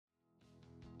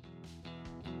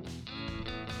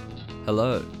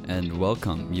Hello and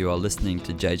welcome. You are listening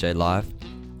to JJ Live.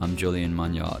 I'm Julian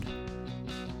Munyard.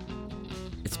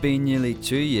 It's been nearly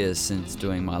 2 years since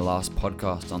doing my last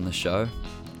podcast on the show,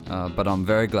 but I'm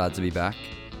very glad to be back.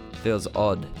 Feels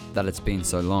odd that it's been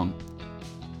so long.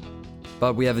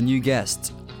 But we have a new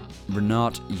guest,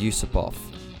 Rinat Yusupov.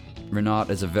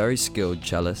 Rinat is a very skilled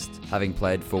cellist, having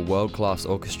played for world-class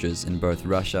orchestras in both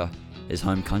Russia, his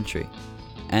home country,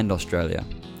 and Australia,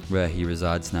 where he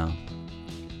resides now.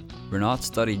 Rinat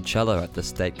studied cello at the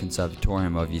State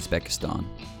Conservatorium of Uzbekistan,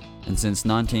 and since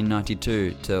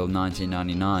 1992 till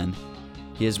 1999,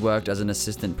 he has worked as an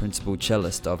assistant principal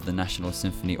cellist of the National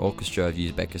Symphony Orchestra of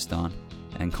Uzbekistan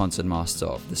and concertmaster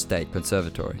of the State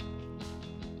Conservatory.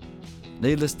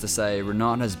 Needless to say,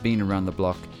 Rinat has been around the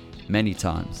block many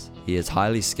times. He is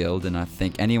highly skilled, and I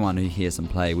think anyone who hears him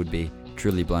play would be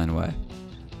truly blown away.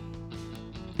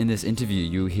 In this interview,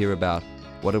 you'll hear about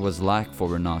what it was like for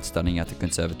Rinat studying at the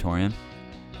Conservatorium,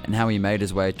 and how he made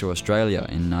his way to Australia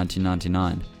in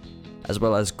 1999, as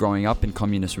well as growing up in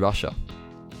communist Russia,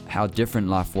 how different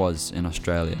life was in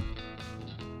Australia.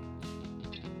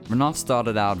 Rinat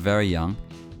started out very young,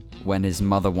 when his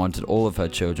mother wanted all of her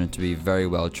children to be very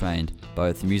well trained,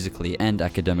 both musically and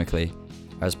academically,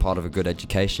 as part of a good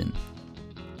education.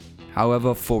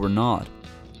 However, for Rinat,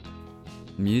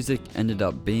 music ended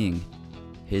up being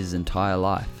his entire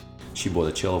life. She bought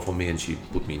a cello for me and she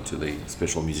put me into the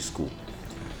special music school.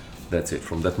 That's it.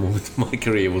 From that moment, my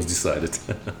career was decided.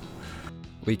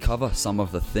 We cover some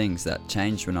of the things that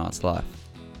changed Rinat's life.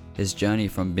 His journey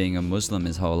from being a Muslim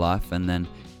his whole life and then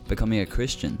becoming a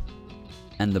Christian.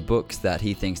 And the books that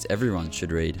he thinks everyone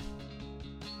should read.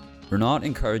 Rinat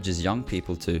encourages young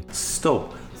people to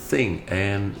stop, think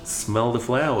and smell the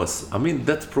flowers. I mean,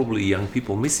 that's probably young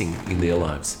people missing in their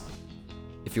lives.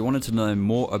 If you wanted to know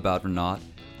more about Rinat,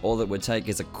 all it would take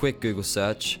is a quick Google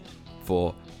search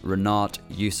for Rinat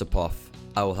Yusupov.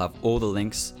 I will have all the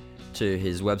links to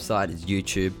his website, his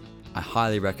YouTube. I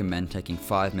highly recommend taking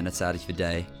 5 minutes out of your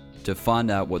day to find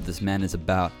out what this man is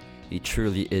about. He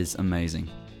truly is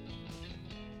amazing.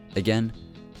 Again,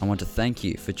 I want to thank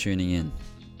you for tuning in.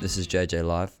 This is JJ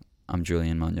Live. I'm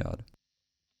Julian Munyard.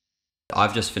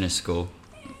 I've just finished school,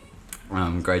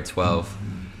 grade 12.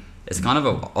 It's kind of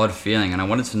an odd feeling, and I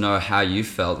wanted to know how you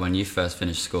felt when you first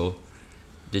finished school.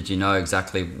 Did you know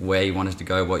exactly where you wanted to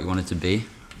go, what you wanted to be?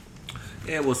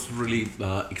 Yeah, it was really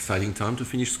exciting time to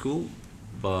finish school,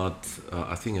 but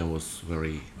I think I was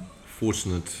very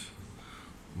fortunate.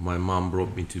 My mom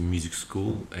brought me to music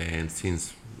school, and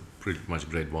since pretty much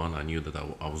grade 1, I knew that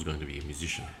I was going to be a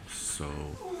musician. So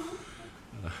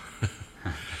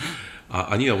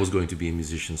I knew I was going to be a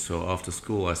musician. So after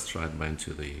school, I went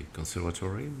to the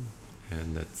conservatory,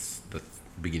 and that's the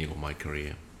beginning of my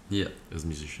career. Yeah. As a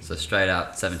musician. So straight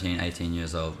out 17, 18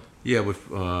 years old. Yeah, we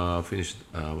finished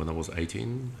when I was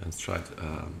 18 and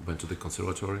went to the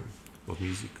conservatory of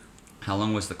music. How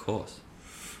long was the course?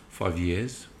 5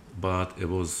 years, but it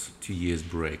was 2 years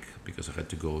break because I had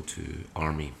to go to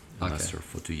army and I served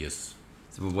for 2 years.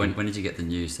 So when did you get the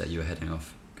news that you were heading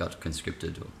off, got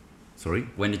conscripted? Or Sorry?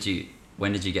 When did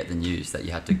you get the news that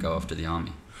you had to go off to the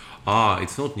army?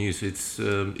 It's not news.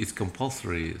 It's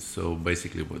compulsory. So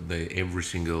basically, every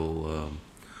single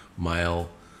male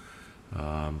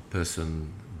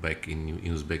person back in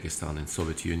Uzbekistan and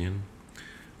Soviet Union,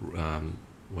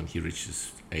 when he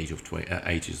reaches age of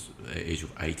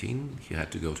 18, he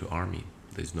had to go to army.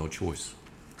 There's no choice.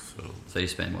 So you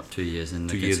spent 2 years in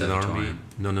the 2 years in conservatorium?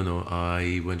 army? No.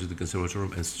 I went to the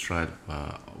conservatorium and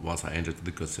once I entered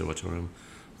the conservatorium,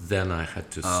 then I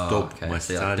had to stop my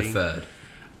studying. Deferred.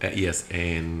 Yes,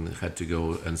 and had to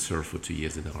go and serve for 2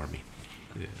 years in the army.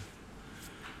 Yeah.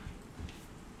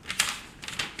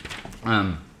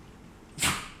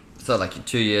 So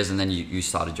 2 years, and then you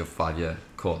started your 5-year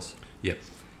course. Yep.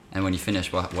 And when you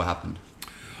finished, what happened?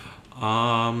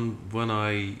 When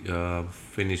I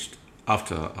finished,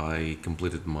 after I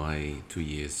completed my 2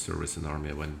 years service in the army,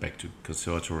 I went back to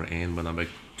conservatory, and when I went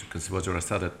back to conservatory, I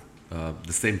started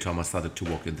the same time I started to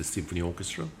work in the symphony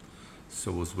orchestra.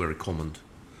 So it was very common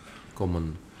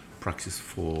practice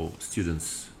for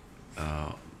students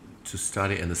to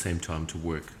study and at the same time to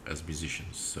work as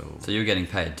musicians. So you were getting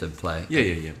paid to play?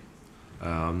 Yeah.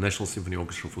 National Symphony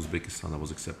Orchestra of Uzbekistan, I was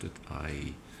accepted.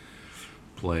 I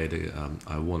played,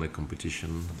 I won a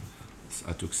competition.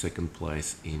 I took second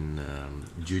place in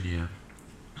junior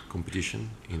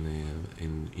competition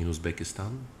in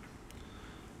Uzbekistan.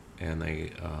 And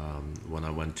when I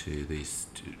went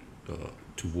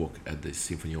to work at the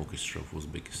Symphony Orchestra of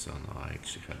Uzbekistan, I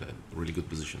actually had a really good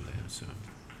position there. So,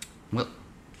 well,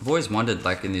 I've always wondered,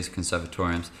 in these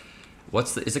conservatoriums,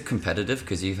 is it competitive?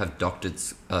 Because you have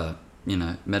doctorates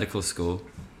medical school.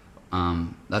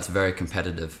 That's very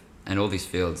competitive, and all these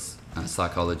fields,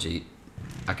 psychology,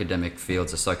 academic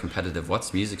fields, are so competitive.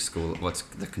 What's music school? What's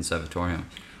the conservatorium?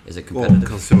 Is it competitive? Well,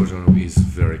 conservatorium is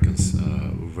very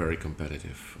very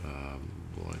competitive.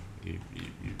 Well,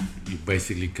 you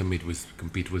basically compete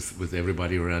with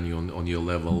everybody around you on your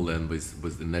level and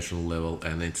with the national level,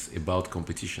 and it's about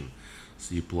competition.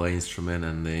 So you play instrument,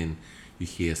 and then you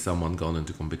hear someone gone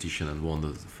into competition and won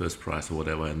the first prize or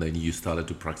whatever, and then you started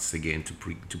to practice again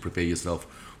to prepare yourself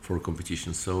for a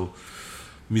competition. So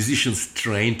musicians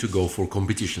train to go for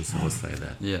competitions, I would say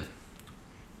that. Yeah.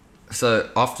 So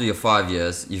after your 5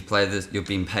 years, you play this. You've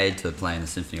been paid to play in the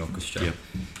symphony orchestra. Yep.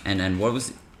 And then what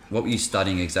were you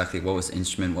studying exactly? What was the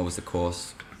instrument? What was the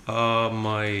course?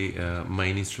 My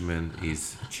main instrument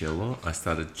is cello. I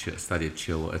studied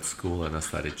cello at school, and I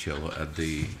studied cello at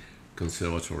the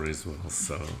conservatory as well.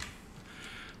 So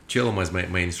cello was my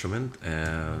main instrument,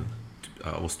 and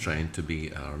I was trained to be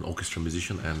an orchestra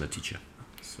musician and a teacher.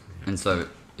 So, yeah. And so,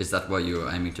 is that what you were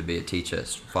aiming to be, a teacher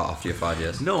after your 5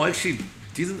 years? No, I actually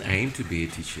didn't aim to be a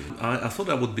teacher. I thought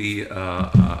I would be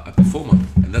a performer,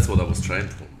 and that's what I was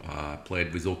trained for. I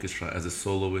played with orchestra as a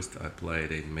soloist. I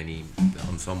played in many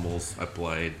ensembles. I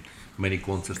played many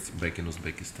concerts back in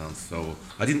Uzbekistan. So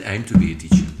I didn't aim to be a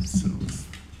teacher. So.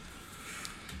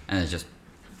 And it's just,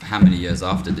 how many years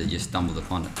after did you stumble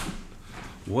upon it?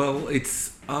 Well,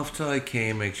 it's after I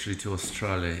came actually to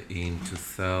Australia in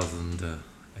 2000,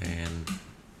 and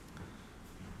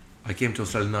I came to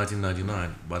Australia in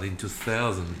 1999, but in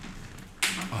 2000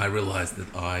 I realized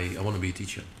that I want to be a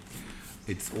teacher.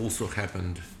 It's also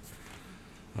happened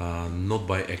not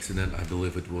by accident. I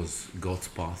believe it was God's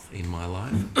path in my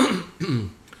life.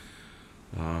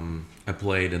 I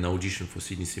played an audition for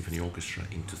Sydney Symphony Orchestra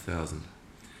in 2000,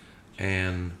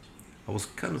 and I was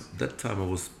that time I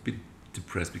was a bit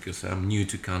depressed because I'm new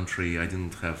to country. I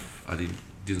didn't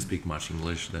speak much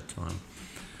English that time.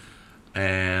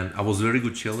 And I was a very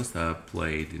good cellist. I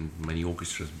played in many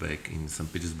orchestras back in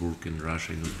St. Petersburg, in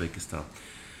Russia, in Uzbekistan.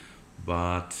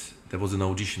 But there was an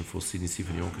audition for Sydney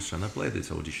Symphony Orchestra, and I played this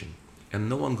audition. And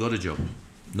no one got a job.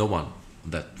 No one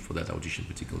for that audition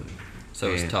particularly. So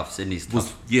it was tough. Sydney's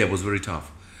tough. It was very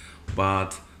tough.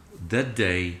 But that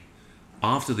day,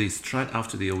 straight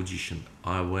after the audition,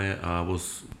 I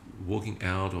was walking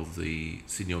out of the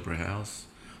Sydney Opera House.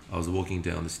 I was walking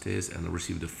down the stairs, and I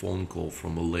received a phone call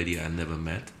from a lady I never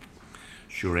met.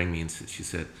 She rang me and she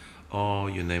said, "Oh,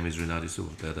 your name is Renati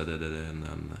Suva."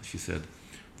 And she said,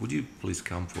 "Would you please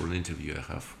come for an interview? I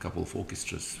have a couple of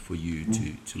orchestras for you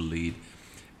to lead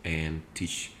and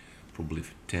teach probably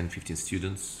 10, 15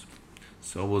 students."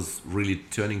 So it was really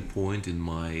turning point in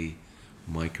my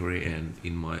career, and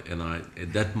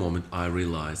at that moment I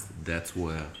realized that's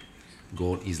where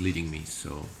God is leading me.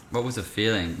 So what was the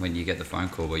feeling when you get the phone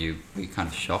call? Were you kind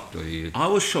of shocked, or you? I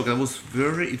was shocked. It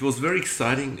was very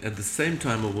exciting. At the same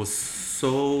time, it was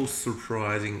so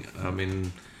surprising. I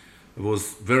mean, it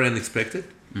was very unexpected.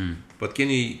 But can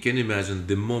you imagine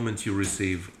the moment you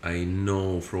receive a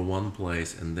no from one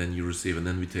place, and then you receive an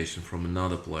invitation from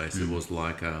another place? It was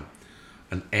like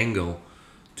an angle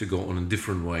to go on a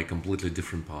different way, completely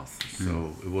different path.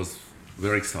 So it was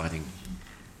very exciting.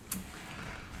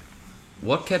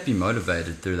 What kept you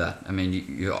motivated through that? I mean,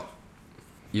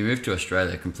 you moved to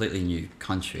Australia, a completely new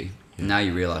country. Yeah. Now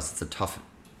you realise it's a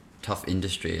tough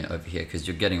industry over here because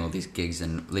you're getting all these gigs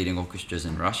and leading orchestras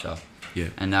in Russia. Yeah.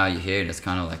 And now you're here, and it's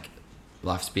kind of like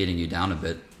life's beating you down a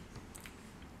bit.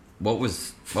 What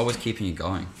was keeping you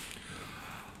going?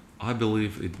 I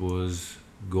believe it was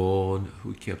God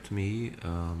who kept me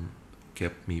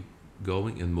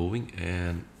going and moving,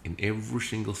 and in every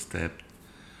single step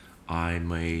I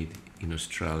made in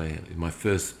Australia, in my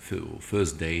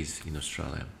first days in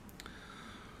Australia,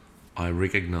 I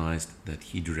recognized that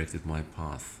He directed my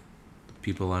path. The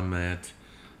people I met,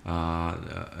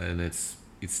 and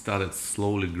it started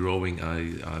slowly growing.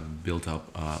 I built up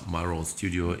my own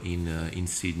studio in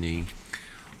Sydney.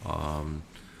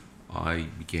 I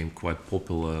became quite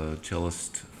popular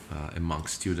cellist among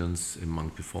students, among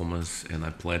performers, and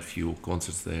I played few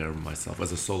concerts there myself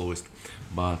as a soloist.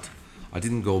 But I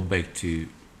didn't go back to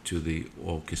the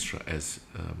orchestra as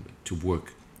to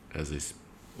work as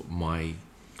my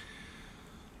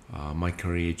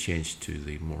career changed to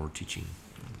the more teaching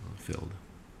field.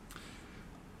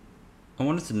 I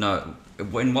wanted to know,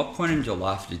 in what point in your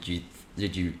life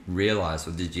did you realize,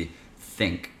 or did you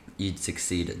think you'd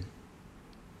succeeded?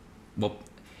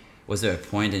 Was there a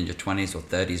point in your 20s or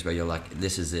 30s where you're like,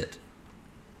 this is it?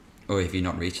 Or have you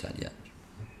not reached that yet?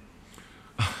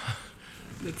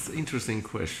 That's an interesting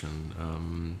question.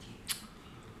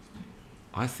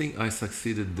 I think I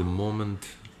succeeded the moment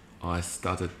I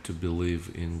started to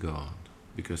believe in God,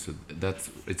 because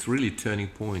it's really a turning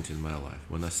point in my life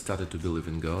when I started to believe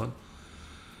in God.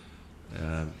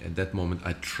 At that moment,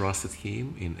 I trusted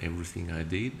Him in everything I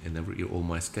did and all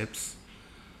my steps,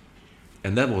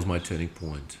 and that was my turning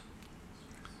point.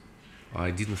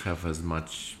 I didn't have as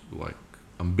much like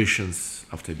ambitions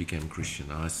after I became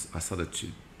Christian. I started to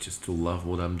just to love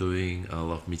what I'm doing. I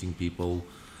love meeting people,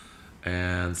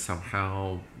 and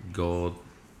somehow God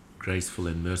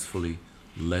gracefully and mercifully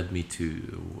led me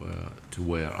to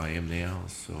where I am now.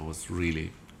 So it's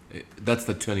really that's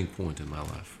the turning point in my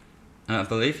life. And I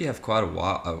believe you have quite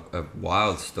a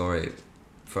wild story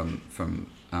from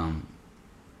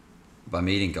by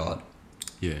meeting God.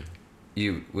 Yeah.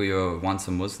 You were once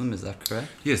a Muslim, is that correct?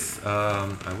 Yes,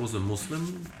 I was a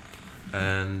Muslim,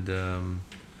 and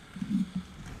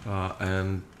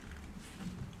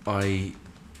I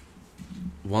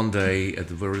one day at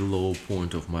the very low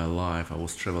point of my life, I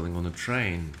was traveling on a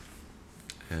train,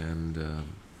 and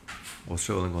I was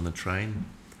traveling on a train,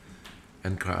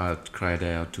 and cried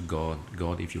out to God,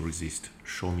 God, if you exist,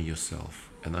 show me yourself.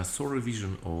 And I saw a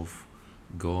vision of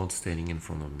God standing in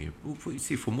front of me. You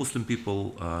see, for Muslim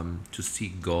people, to see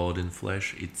God in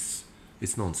flesh, it's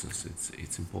nonsense.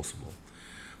 It's impossible.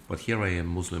 But here I am,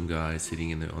 Muslim guy,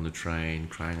 sitting on the train,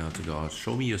 crying out to God,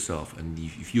 show me yourself, and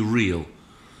if you're real,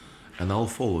 and I'll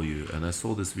follow you. And I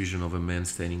saw this vision of a man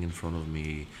standing in front of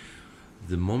me.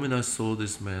 The moment I saw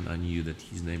this man, I knew that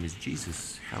his name is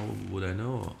Jesus. How would I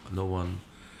know? No one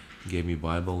gave me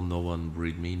Bible, no one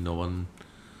read me, no one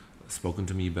spoken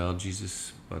to me about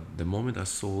Jesus. But the moment I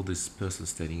saw this person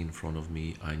standing in front of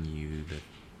me, I knew that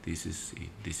this is it.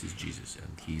 This is Jesus,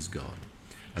 and He's God.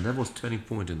 And that was a turning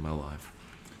point in my life.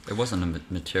 It wasn't a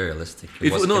materialistic.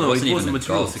 It wasn't even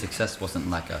materialistic. Success wasn't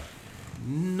like a.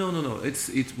 No.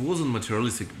 It wasn't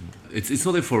materialistic. It's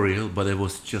not for real, but it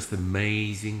was just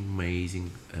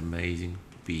amazing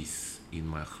peace in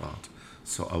my heart.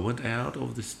 So I went out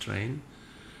of this train.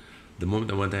 The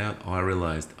moment I went out, I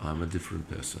realized I'm a different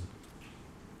person.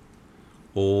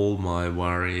 All my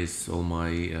worries, all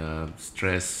my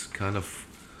stress kind of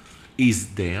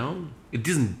eased down. It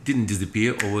didn't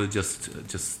disappear, or just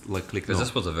like click. Because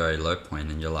this was a very low point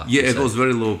in your life. Yeah, it was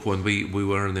very low point. We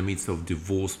were in the midst of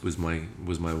divorce with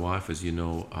my wife, as you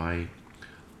know.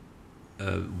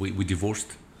 We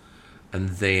divorced, and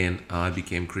then I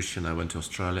became Christian. I went to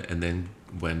Australia, and then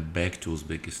went back to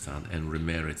Uzbekistan and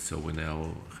remarried. So we're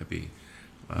now happy.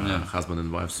 Husband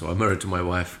and wife. So I'm married to my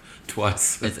wife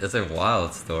twice. It's a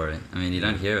wild story. I mean, you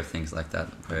don't hear of things like that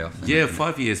very often. Yeah,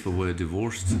 5 years we were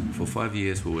divorced. For 5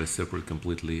 years we were separate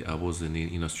completely. I was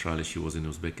in Australia, she was in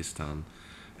Uzbekistan,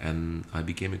 and I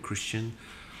became a Christian.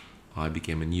 I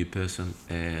became a new person,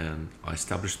 and I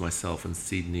established myself in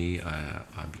Sydney.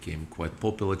 I became quite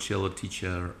popular cello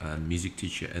teacher and music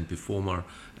teacher and performer,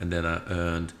 and then I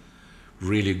earned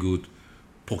really good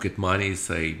pocket money,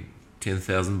 say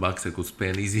 $10,000 I could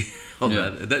spend easy on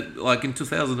that. That, like in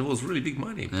 2000, it was really big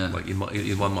money, like in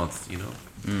 1 month, you know.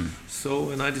 So,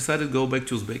 and I decided to go back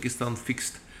to Uzbekistan,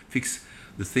 fix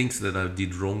the things that I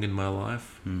did wrong in my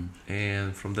life,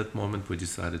 and from that moment we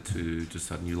decided to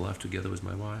start a new life together with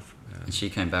my wife. And she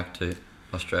came back to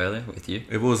Australia with you?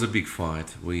 It was a big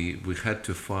fight. We had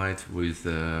to fight with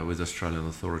Australian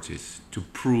authorities to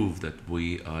prove that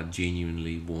we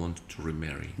genuinely want to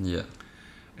remarry. Yeah.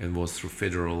 And was through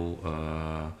federal,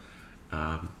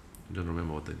 I don't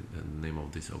remember what the name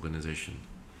of this organization.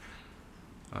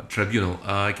 Tribunal.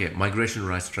 Okay, Migration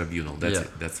Rights Tribunal. That's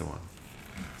it. That's the one.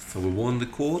 So we won the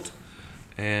court,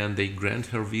 and they grant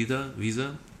her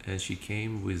visa, and she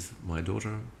came with my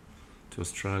daughter to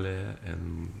Australia,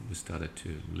 and we started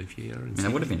to live here. And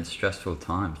it would have been a stressful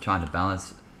time trying to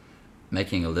balance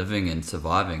making a living and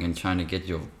surviving, and trying to get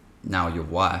your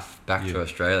wife back to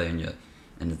Australia,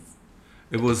 and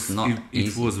it was not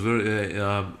easy. It was very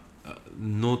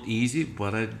not easy,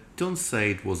 but I don't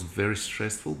say it was very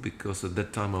stressful, because at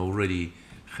that time I already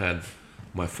had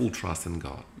my full trust in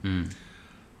God,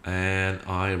 and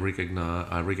I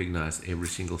recognized every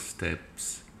single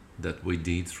steps that we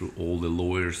did through all the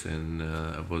lawyers, and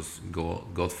was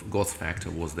God's factor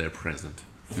was there present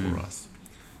for us.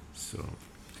 So.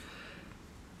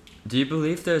 Do you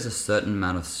believe there's a certain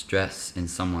amount of stress in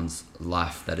someone's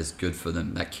life that is good for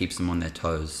them, that keeps them on their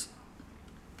toes?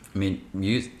 I mean,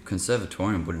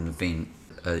 conservatorium wouldn't have been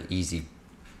an easy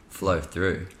flow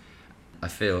through. I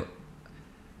feel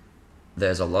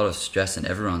there's a lot of stress in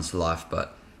everyone's life,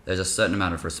 but there's a certain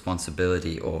amount of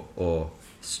responsibility or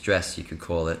stress, you could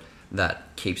call it,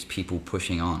 that keeps people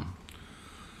pushing on.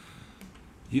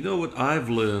 You know what I've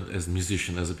learned as a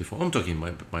musician, as a performer. I'm talking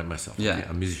myself. Yeah. Okay,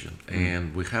 I'm a musician,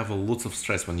 and we have a lots of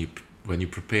stress when you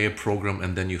prepare a program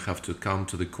and then you have to come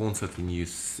to the concert and you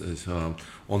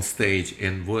on stage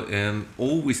and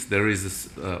always there is this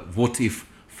what if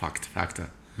factor.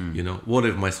 You know, what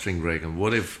if my string break and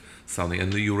what if something,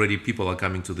 and you already people are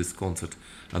coming to this concert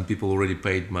and people already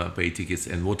pay tickets,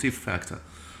 and what if factor.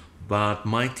 But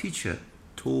my teacher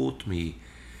taught me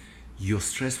your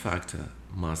stress factor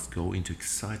must go into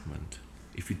excitement.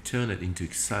 If you turn it into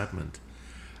excitement,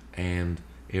 and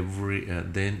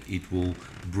then it will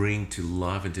bring to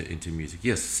life into music.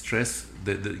 Yes, stress.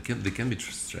 There can be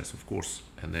stress, of course,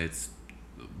 and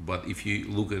but if you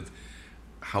look at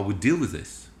how we deal with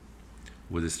this,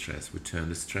 with the stress, we turn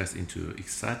the stress into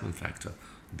excitement factor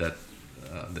that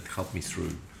helped me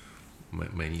through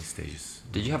many stages.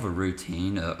 Did you have a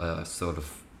routine, a sort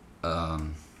of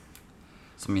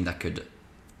something that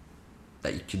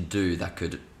you could do that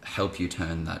could help you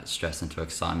turn that stress into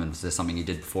excitement? Was there something you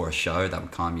did before a show that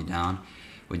would calm you down?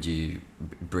 Would you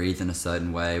breathe in a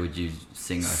certain way? Would you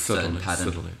sing a certain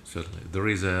pattern? Certainly. There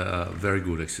is a very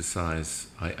good exercise.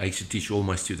 I actually teach all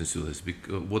my students to do this.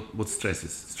 Because what stress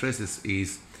is? Stress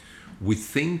is we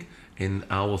think, and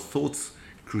our thoughts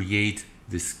create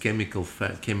this chemical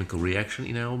reaction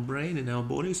in our brain, in our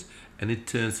bodies, and it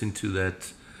turns into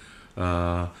that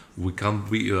the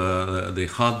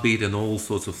heartbeat and all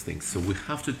sorts of things. So we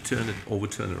have to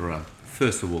overturn it around.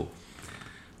 First of all,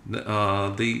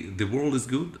 the world is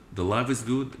good, the life is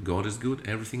good, God is good,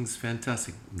 everything's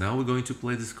fantastic. Now we're going to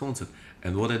play this concert,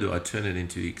 and what I do, I turn it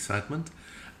into excitement,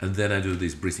 and then I do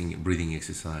this breathing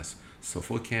exercise. So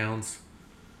 4 counts,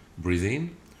 breathe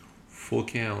in, 4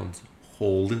 counts,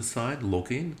 hold inside,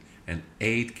 lock in, and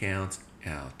 8 counts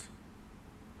out.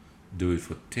 Do it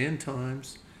for 10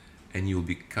 times, and you'll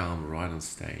be calm right on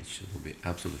stage. It will be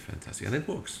absolutely fantastic, and it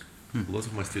works. Lots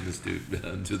of my students do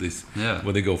this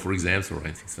when they go for exams or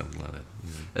anything, something like that.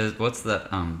 Yeah. What's that?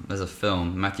 There's a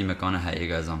film, Matthew McConaughey. He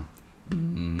goes on,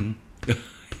 and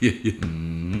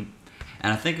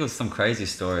I think it was some crazy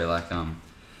story like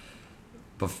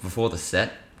before the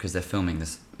set, because they're filming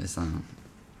this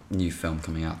new film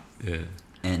coming up. Yeah.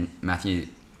 And Matthew,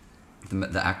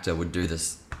 the actor, would do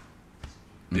this.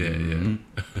 And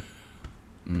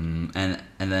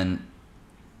then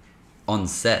on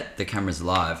set, the camera's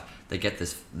live. They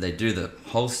do the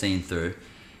whole scene through,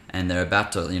 and they're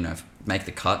about to, make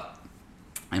the cut.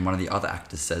 And one of the other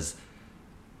actors says,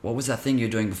 "What was that thing you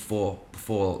were doing before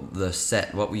the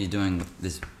set? What were you doing with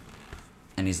this?"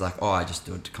 And he's like, "Oh, I just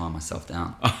do it to calm myself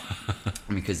down."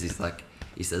 Because he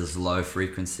says low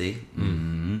frequency.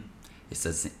 He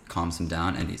says it calms him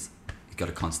down, and he's got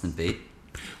a constant beat.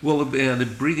 Well, the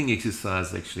breathing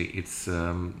exercise actually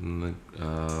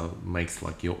makes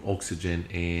like your oxygen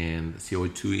and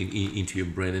CO2 into your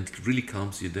brain, and it really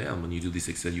calms you down when you do this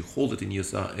exercise. You hold it in your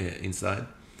inside.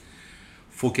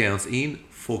 4 counts in,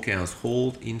 4 counts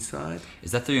hold inside.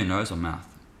 Is that through your nose or mouth?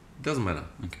 Doesn't matter.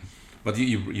 Okay. But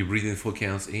you breathe in 4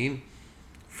 counts in,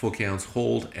 4 counts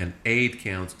hold, and 8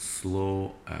 counts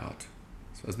slow out.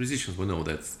 So as musicians, we know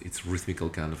that it's rhythmical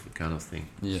kind of thing.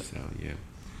 Yeah. So yeah.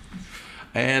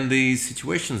 And the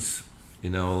situations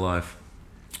in our life,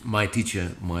 my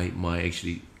teacher, my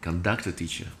actually conductor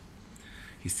teacher,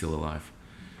 he's still alive.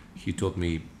 He taught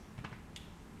me,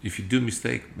 if you do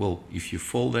mistake, if you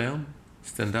fall down,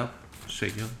 stand up,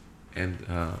 shake your, and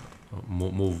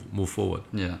move forward.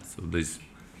 Yeah. So there's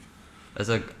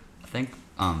I think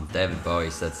David Bowie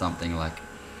said something like,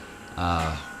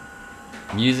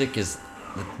 music is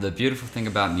the beautiful thing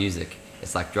about music.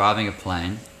 It's like driving a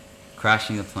plane,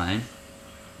 crashing the plane,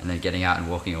 and then getting out and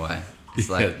walking away. It's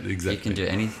like exactly. You can do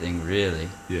anything really.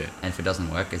 Yeah. And if it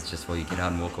doesn't work, it's just you get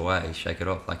out and walk away, you shake it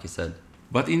off, like you said.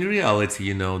 But in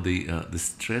reality, the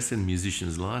stress in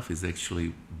musicians' life is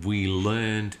actually we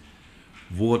learned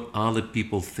what other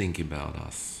people think about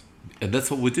us, and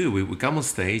that's what we do. We come on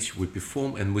stage, we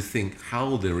perform, and we think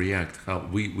how they react. How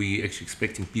we actually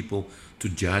expecting people to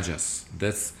judge us.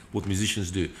 That's what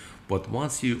musicians do. But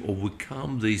once you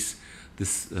overcome this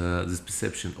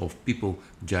perception of people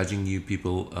judging you,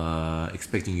 people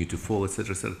expecting you to fall,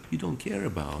 etc., you don't care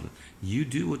about it. You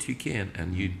do what you can,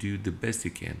 and you do the best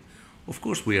you can. Of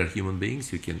course, we are human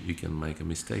beings. You can make a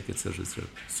mistake, etc., etc.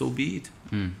 So be it.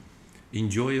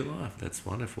 Enjoy your life. That's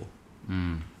wonderful.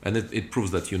 And it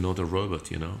proves that you're not a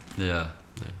robot. Yeah.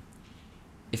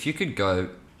 If you could go,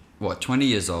 20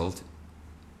 years old,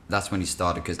 that's when you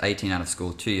started, because 18 out of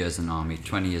school, 2 years in the army,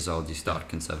 20 years old, you start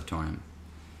conservatorium.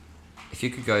 If you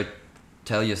could go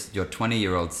tell your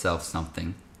 20-year-old self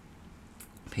something,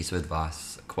 piece of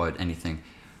advice, a quote, anything,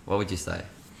 what would you say?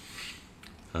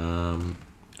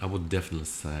 I would definitely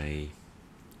say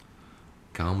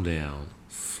calm down,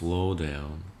 slow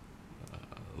down.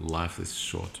 Life is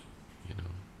short, you know.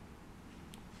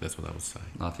 That's what I would say.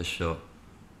 Life is short.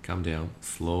 Calm down,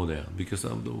 slow down. Because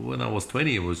when I was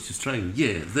 20, I was just trying,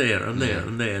 there and there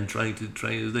and there, and trying to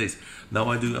do this.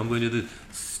 Now I'm going to do.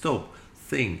 Stop,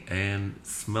 think, and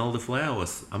smell the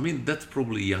flowers. I mean, that's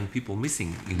probably young people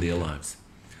missing in their lives.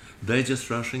 They're just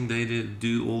rushing. They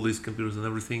do all these computers and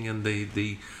everything, and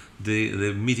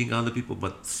they're meeting other people.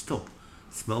 But stop,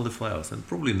 smell the flowers. And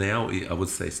probably now I would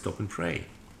say stop and pray.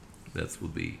 That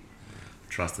would be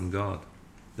trust in God.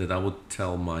 That I would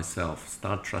tell myself,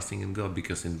 start trusting in God,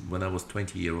 because when I was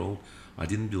 20-year-old, I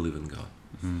didn't believe in God,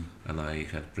 and I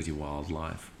had a pretty wild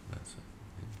life. That's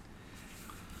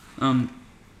it.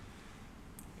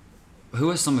 Who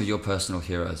are some of your personal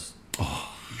heroes?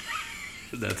 Oh,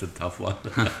 that's a tough one.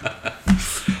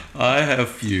 I have a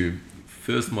few.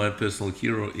 First, my personal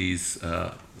hero is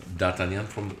D'Artagnan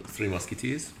from Three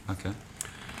Musketeers. Okay.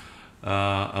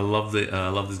 I love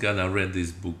this guy, and I read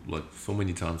this book like so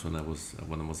many times when I was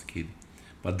a kid.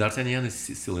 But D'Artagnan is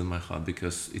still in my heart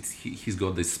because he's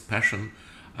got this passion,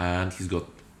 and he's got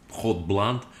hot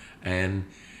blood, and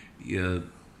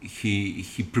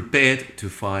he prepared to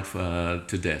fight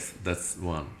to death. That's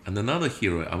one. And another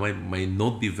hero, I may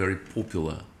not be very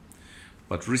popular,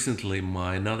 but recently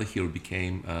my another hero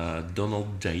became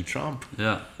Donald J. Trump.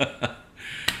 Yeah.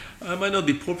 I might not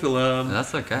be popular.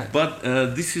 That's okay. But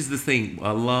this is the thing.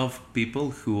 I love people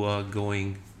who are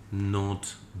going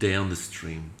not down the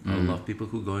stream. I love people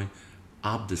who are going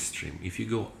up the stream. If you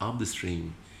go up the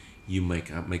stream, you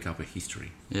make up a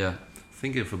history. Yeah.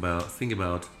 Think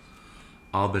about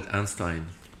Albert Einstein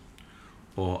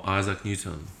or Isaac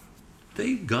Newton.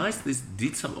 They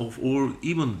did some or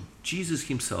even Jesus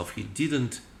himself. He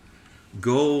didn't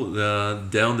go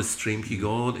down the stream. He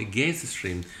go against the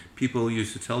stream. People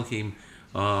used to tell him,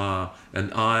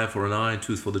 an eye for an eye,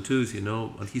 tooth for the tooth, you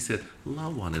know. And he said,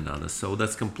 love one another. So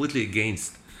that's completely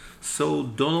against. So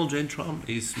Donald J. Trump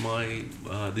is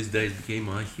these days became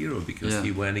my hero because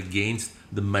he went against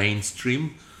the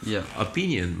mainstream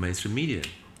opinion, mainstream media.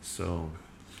 So.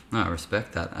 No, I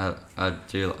respect that. I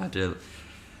do.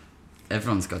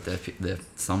 Everyone's got their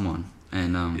someone.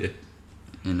 And,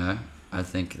 you know, I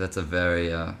think that's a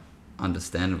very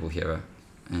understandable hero.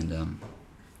 And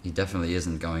he definitely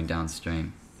isn't going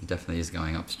downstream. He definitely is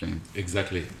going upstream.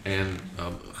 Exactly. And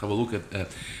have a look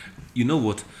at... you know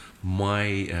what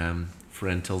my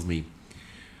friend tells me?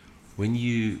 When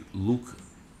you look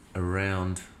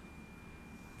around,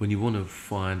 when you want to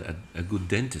find a good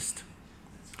dentist,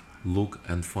 look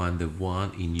and find the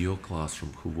one in your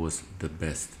classroom who was the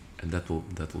best. And that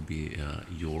will be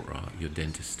your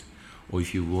dentist. Or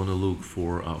if you want to look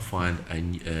for find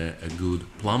a good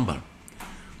plumber,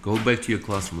 go back to your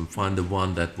classroom and find the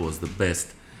one that was the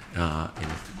best in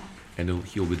it, and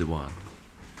he'll be the one.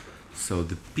 So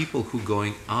the people who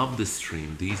going up the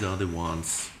stream, these are the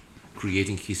ones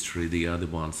creating history. They are the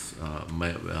ones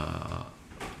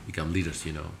become leaders,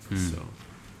 you know. So.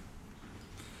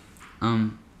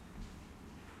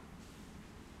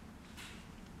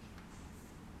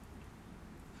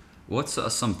 What's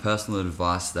some personal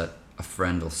advice that a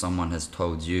friend or someone has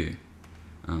told you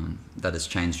that has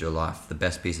changed your life? The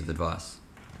best piece of advice.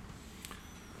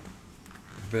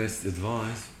 Best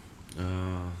advice?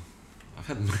 I've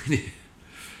had many,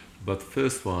 but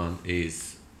first one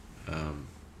is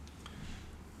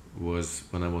was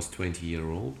when I was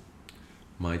 20-year-old.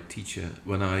 My teacher,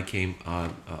 when I came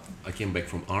back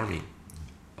from army.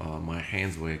 My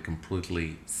hands were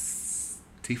completely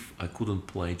stiff. I couldn't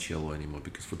play cello anymore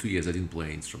because for 2 years I didn't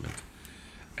play instrument,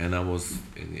 and I was,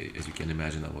 as you can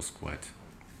imagine, I was quite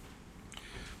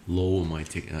low on my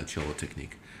cello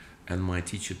technique. And my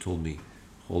teacher told me,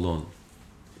 hold on,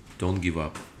 don't give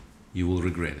up, you will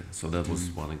regret it. So that was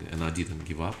one, and I didn't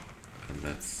give up, and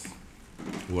that's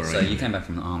where So you came back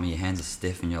from the army, your hands are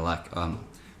stiff, and you're like,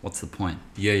 what's the point?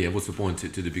 Yeah, what's the point to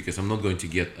do, because I'm not going to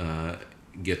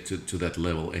get to that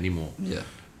level anymore. Yeah.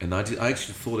 And I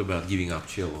actually thought about giving up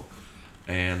cello,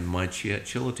 and my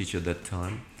cello teacher at that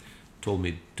time told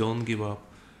me, don't give up,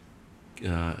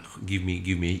 give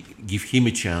him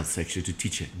a chance actually to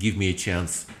teach it, give me a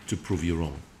chance to prove you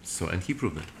wrong. So, and he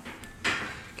proved it.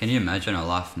 Can you imagine a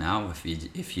life now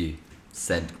if you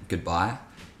said goodbye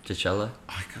to cello?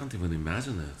 I can't even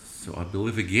imagine it. So I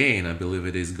believe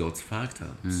it is God's factor.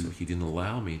 So he didn't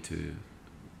allow me to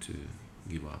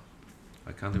give up.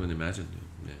 I can't even imagine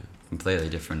it. Yeah. Completely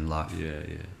different life.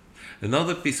 Yeah.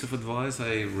 Another piece of advice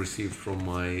I received from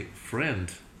my friend,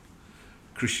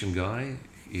 Christian guy,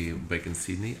 back in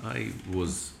Sydney. I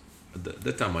was, at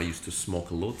that time I used to smoke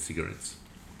a lot, cigarettes.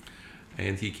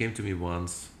 And he came to me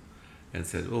once and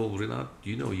said, "Oh, Renat,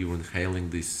 you're inhaling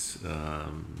this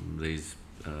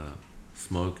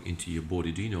smoke into your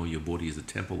body. Do you know your body is a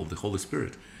temple of the Holy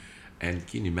Spirit? And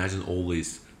can you imagine all this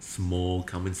smoke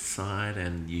come inside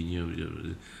and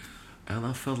And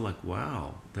I felt like, wow,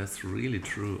 that's really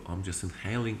true. I'm just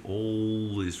inhaling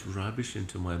all this rubbish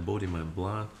into my body, my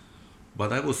blood. But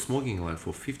I was smoking like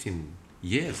for 15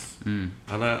 years, and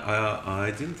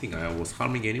I didn't think I was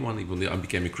harming anyone. Even though I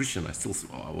became a Christian, I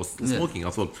was still smoking.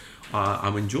 I thought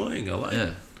I'm enjoying, I like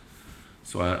it.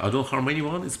 So I don't harm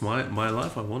anyone. It's my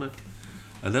life. I want it.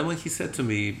 And then when he said to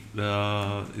me,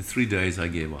 in 3 days I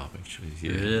gave up. Actually,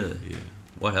 yeah.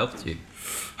 What helped you?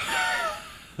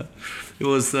 It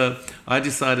was.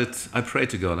 I prayed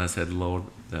to God and I said, Lord,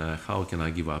 how can I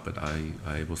give up it?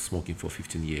 I was smoking for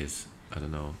 15 years. I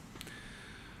don't know.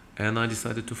 And I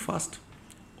decided to fast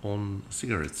on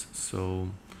cigarettes. So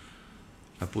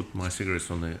I put my cigarettes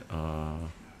on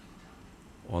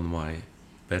my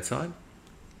bedside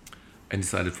and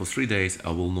decided for 3 days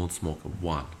I will not smoke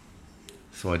one.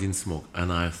 So I didn't smoke, and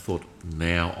I thought,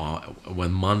 now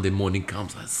when Monday morning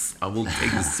comes, I will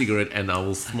take the cigarette and I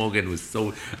will smoke it.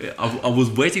 I was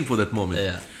waiting for that moment.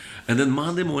 Yeah. And then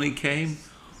Monday morning came,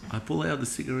 I pulled out the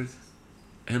cigarette,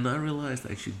 and I realized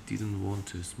I actually didn't want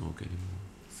to smoke anymore.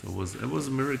 So it was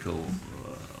a miracle,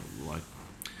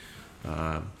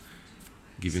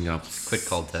 giving up. Quit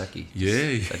cold turkey.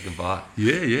 Yeah. Say goodbye.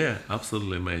 Yeah,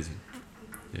 absolutely amazing.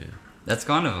 Yeah. That's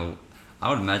kind of I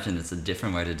would imagine it's a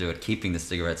different way to do it, keeping the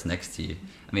cigarettes next to you.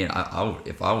 I mean,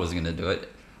 if I was going to do it,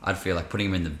 I'd feel like putting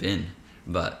them in the bin.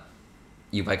 But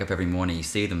you wake up every morning, you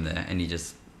see them there, and you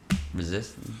just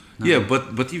resist. No. Yeah,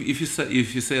 but if you say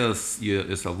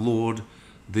yourself, Lord,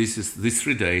 these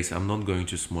 3 days I'm not going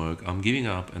to smoke. I'm giving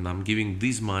up, and I'm giving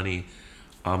this money.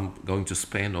 I'm going to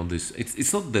spend on this.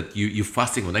 It's not that you're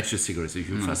fasting on extra cigarettes. If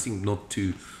you're fasting not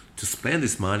to spend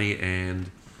this money,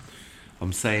 and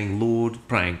I'm saying, Lord,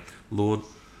 praying, Lord,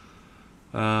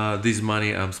 this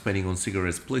money I'm spending on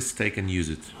cigarettes, please take and use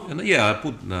it. And I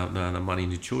put the money in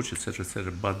the church, etc.,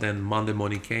 etc. But then Monday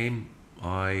morning came,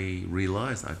 I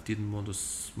realized I didn't want to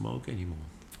smoke anymore.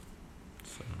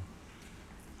 So,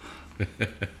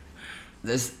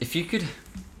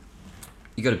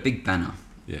 you got a big banner.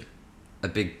 Yeah. A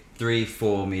big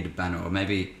 3-4 meter banner, or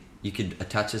maybe you could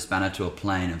attach this banner to a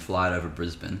plane and fly it over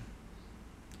Brisbane.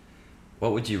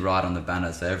 What would you write on the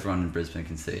banner so everyone in Brisbane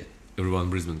can see it? Everyone in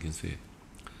Brisbane can see it.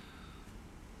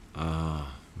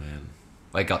 Man.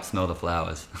 Wake up, smell the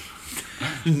flowers.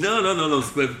 No.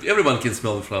 Everyone can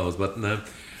smell the flowers, but no.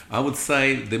 I would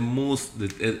say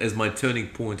as my turning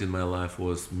point in my life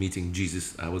was meeting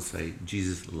Jesus. I would say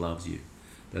Jesus loves you.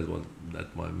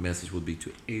 That my message would be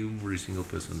to every single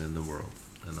person in the world,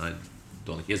 and I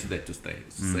don't hesitate to say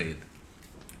it.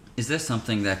 Is there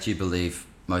something that you believe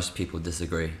most people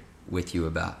disagree with you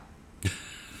about?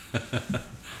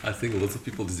 I think lots of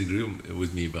people disagree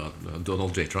with me about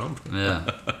Donald J. Trump. Yeah.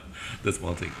 That's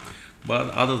one thing. But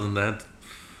other than that...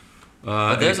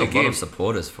 but there's a lot of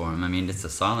supporters for him. I mean, it's a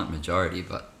silent majority,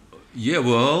 but... Yeah,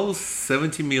 well,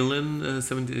 75 million, I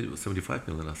think,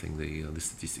 the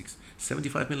statistics.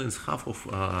 75 million is half of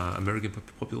American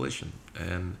population.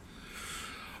 And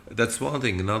that's one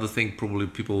thing. Another thing, probably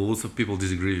lots of people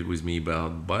disagree with me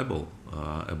about Bible,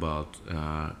 about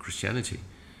Christianity.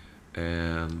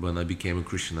 And when I became a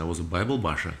Christian, I was a Bible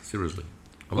basher, seriously.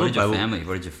 What did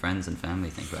your friends and family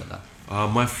think about that?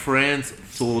 My friends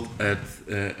thought at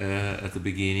the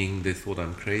beginning, they thought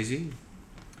I'm crazy.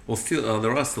 Well, still,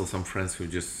 there are still some friends who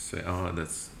just say, "Oh,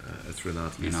 that's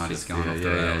Renat. He's going off the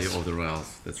rails." Yeah, off the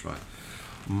rails. That's right.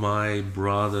 My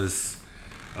brothers,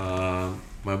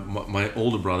 my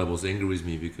older brother was angry with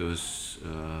me because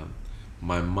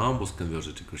my mom was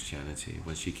converted to Christianity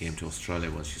when she came to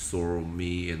Australia. When she saw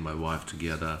me and my wife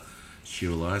together, she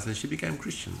realized, and she became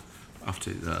Christian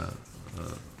after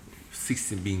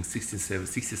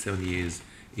 67 years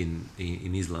in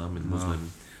Islam and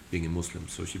Muslim, being a Muslim.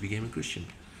 So she became a Christian.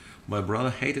 My brother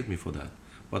hated me for that,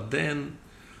 but then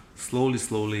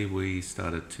slowly we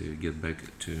started to get back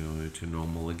to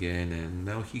normal again, and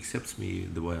now he accepts me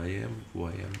the way I am, who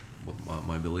I am, what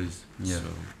my beliefs. Yeah.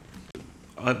 So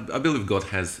I believe God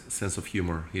has sense of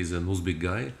humor. He's an Uzbek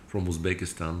guy from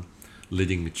Uzbekistan,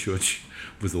 leading a church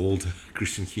with old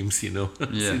Christian hymns.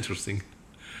 It's interesting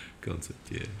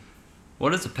concept. Yeah.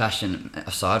 What is a passion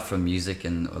aside from music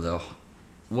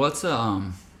what's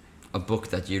a book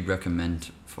that you'd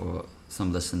recommend for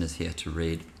some listeners here to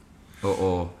read,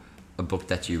 or a book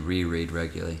that you reread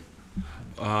regularly?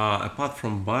 Apart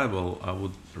from Bible, I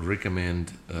would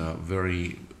recommend a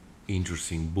very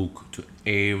interesting book to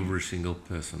every single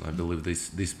person. I believe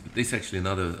this actually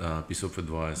another piece of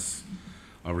advice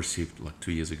I received like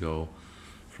 2 years ago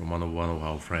from one of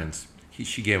our friends.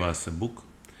 She gave us a book,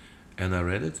 and I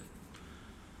read it.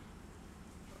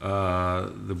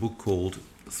 The book called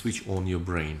 "Switch On Your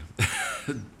Brain."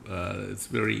 It's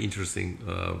very interesting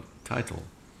title,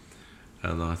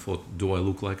 and I thought, do I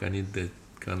look like I need that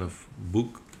kind of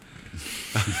book?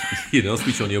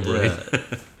 Switch on your brain.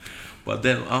 Yeah. But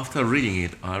then after reading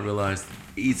it, I realized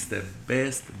it's the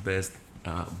best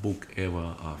book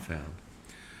ever I found.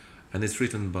 And it's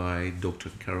written by Dr.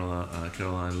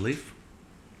 Caroline Leaf.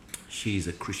 She's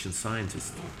a Christian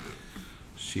scientist.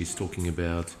 She's talking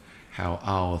about how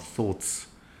our thoughts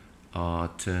are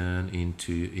turned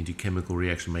into chemical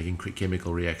reaction, making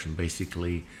chemical reaction.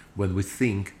 Basically, when we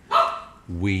think,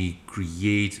 we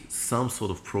create some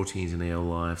sort of proteins in our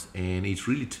lives, and it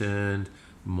really turned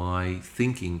my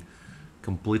thinking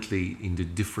completely into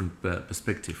different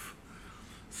perspective.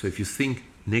 So if you think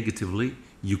negatively,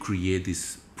 you create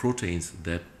these proteins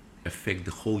that affect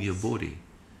the whole of your body,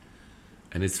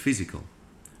 and it's physical.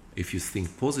 If you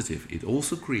think positive, it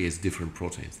also creates different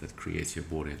proteins that creates your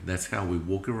body. That's how we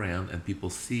walk around and people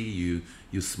see you,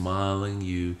 you're smiling,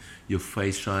 your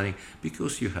face shining,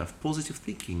 because you have positive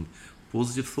thinking,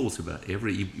 positive thoughts about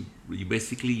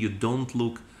you don't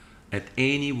look at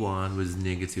anyone with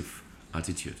negative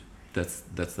attitude. That's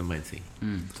the main thing.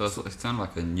 So it's kind of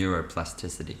like a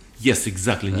neuroplasticity. Yes,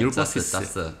 exactly. Neuroplasticity.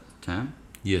 That's the term.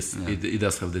 Yes, yeah. It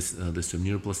does have this term,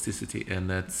 neuroplasticity, and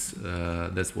that's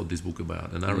what this book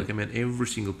about. And I recommend every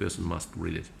single person must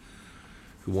read it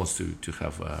who wants to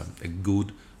have a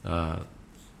good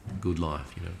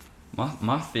life.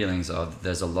 My feelings are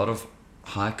there's a lot of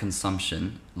high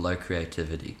consumption, low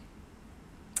creativity,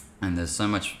 and there's so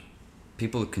much.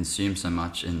 People consume so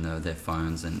much in their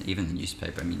phones and even the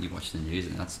newspaper. I mean, you watch the news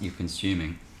and that's you're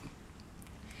consuming.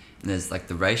 And there's like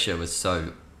the ratio was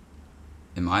so.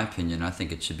 In my opinion, I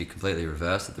think it should be completely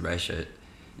reversed. That the ratio,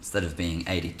 instead of being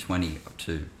 80-20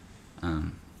 to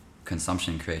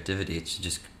consumption and creativity, it should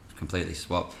just completely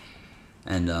swap.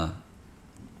 And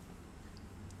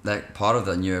that part of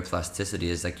the neuroplasticity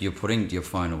is like you're putting your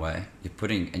phone away,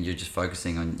 and you're just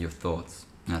focusing on your thoughts.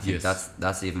 And I think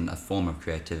that's even a form of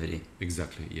creativity.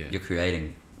 Exactly, yeah. You're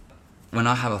creating. When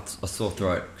I have a sore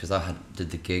throat, because I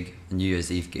did the gig, a New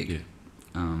Year's Eve gig,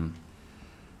 and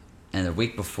a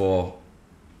week before,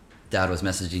 Dad was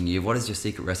messaging you, what is your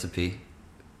secret recipe?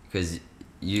 Because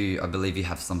I believe you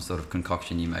have some sort of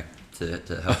concoction you make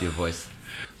to help your voice.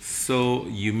 So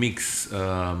you mix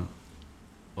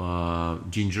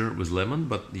ginger with lemon,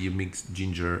 but you mix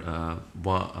ginger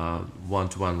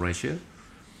 1-to-1 ratio,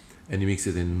 and you mix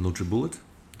it in NutriBullet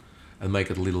and make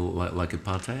it a little like a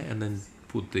pate, and then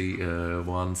put the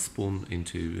 1 spoon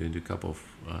into a cup of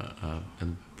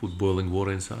and put boiling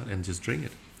water inside and just drink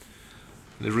it.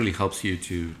 And it really helps you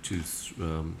to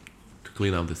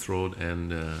clean up the throat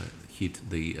and hit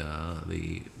the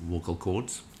vocal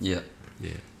cords. Yeah.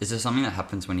 Yeah. Is there something that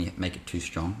happens when you make it too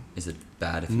strong? Is it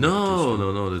bad if you No, make it too strong?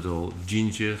 No, not at all.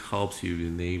 Ginger helps you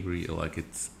in every, like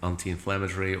it's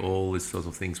anti-inflammatory, all these sorts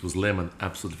of things. With lemon,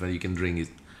 absolutely fine. You can drink it.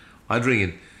 I drink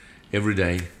it every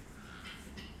day,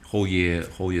 whole year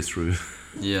through.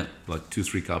 Yeah. Like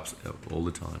 2-3 cups all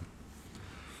the time.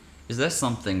 Is there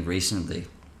something recently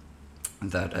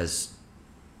that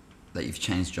you've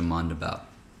changed your mind about?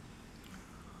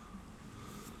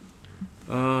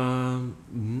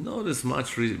 Not as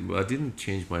much. I didn't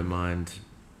change my mind.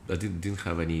 I didn't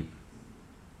have any.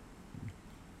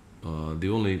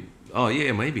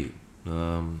 Maybe.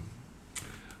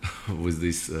 With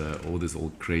this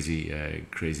all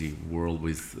crazy world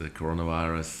with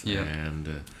coronavirus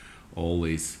and all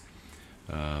this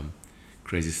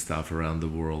crazy stuff around the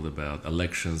world about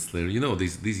elections. There,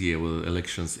 this year were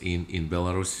elections in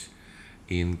Belarus,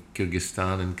 in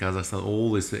Kyrgyzstan and Kazakhstan,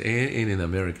 all this, and in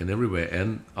America and everywhere.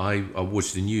 And I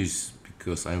watch the news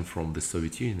because I'm from the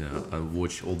Soviet Union. I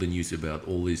watch all the news about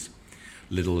all these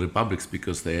little republics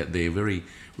because they're very,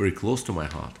 very close to my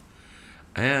heart.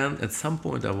 And at some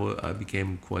point I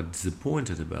became quite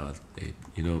disappointed about it,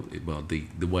 about the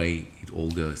way it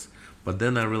all goes. But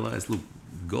then I realized, look,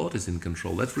 God is in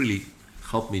control. That really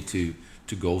helped me to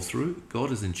go through.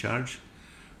 God is in charge.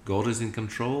 God is in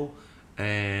control.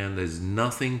 And there's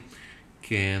nothing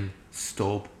can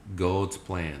stop God's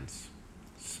plans.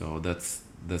 So that's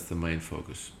the main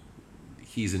focus.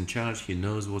 He's in charge. He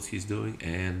knows what he's doing,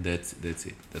 and that's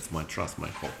it. That's my trust, my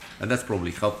hope, and that's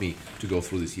probably helped me to go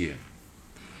through this year.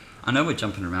 I know we're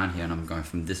jumping around here, and I'm going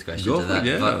from this question to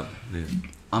that. But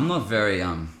I'm not very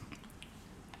I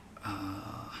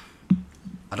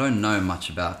don't know much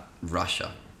about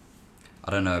Russia.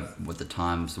 I don't know what the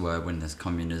times were when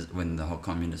when the whole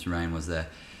communist reign was there.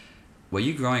 Were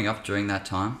you growing up during that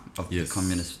time of Yes. the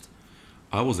communist?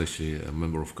 I was actually a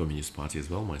member of Communist Party as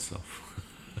well myself.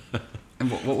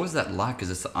 And what was that like?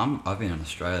 Because I've been in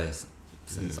Australia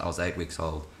since I was 8 weeks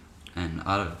old, and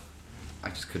I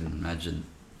just couldn't imagine.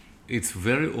 It's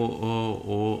very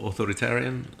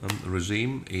authoritarian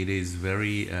regime. It is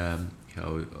very how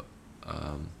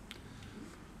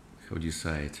do you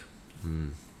say it?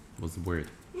 What's the word?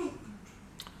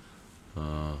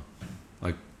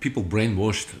 Like people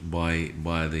brainwashed by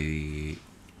the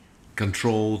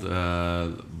controlled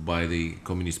by the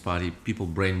Communist Party. People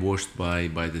brainwashed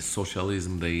by the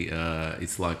socialism. They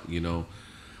it's like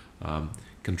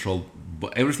controlled.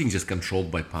 But everything just controlled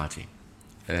by party,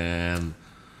 and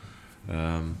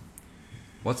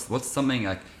What's something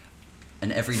like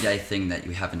an everyday thing that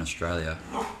you have in Australia?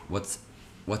 What's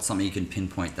something you can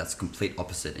pinpoint that's complete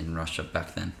opposite in Russia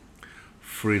back then?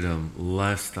 freedom,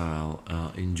 lifestyle,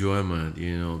 enjoyment.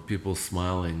 People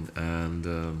smiling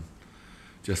and.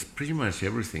 Just pretty much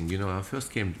everything. When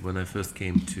I first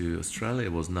came to Australia,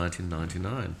 it was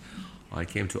 1999. I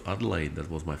came to Adelaide. That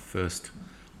was my first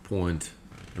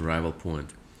arrival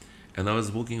point. And I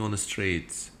was walking on the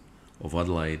streets of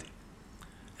Adelaide,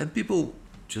 and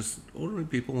ordinary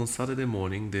people on Saturday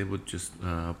morning, they would just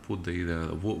put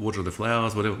water the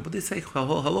flowers, whatever. But they say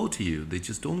hello to you. They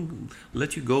just don't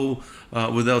let you go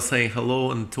without saying hello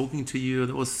and talking to you.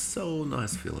 That was so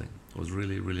nice feeling. It was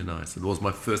really, really nice. It was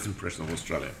my first impression of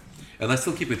Australia. And I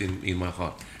still keep it in my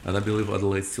heart. And I believe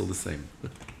Adelaide's still the same.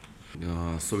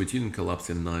 Soviet Union collapsed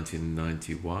in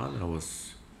 1991. I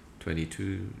was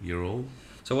 22-year-old.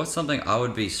 So what's something I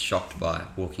would be shocked by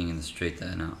walking in the street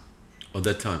there now? At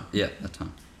that time? Yeah, that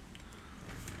time.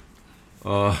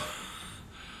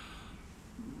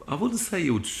 I wouldn't say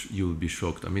you would be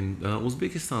shocked. I mean,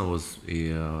 Uzbekistan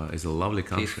is a lovely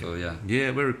country. Peaceful, yeah.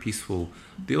 Yeah, very peaceful.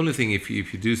 The only thing, if you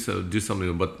do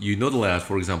something, but you're not allowed,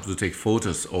 for example, to take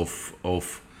photos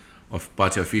of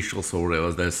party officials or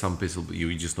whatever. There's some people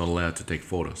you're just not allowed to take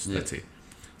photos. Yeah. That's it.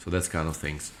 So that's kind of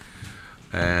things.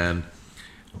 And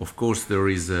of course, there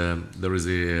is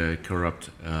a corrupt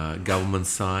government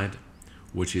side,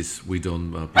 which is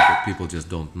people just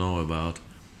don't know about.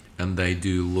 And they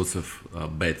do lots of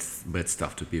bad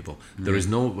stuff to people. Mm-hmm. There is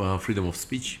no freedom of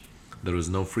speech. There is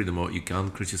no freedom you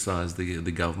can't criticize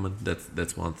the government.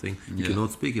 That's one thing. You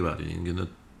cannot speak about it. You cannot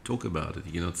talk about it.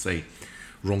 You cannot say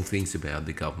wrong things about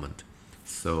the government.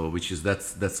 So,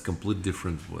 that's completely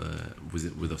different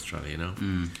with Australia.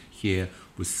 Here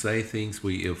we say things.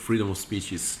 Freedom of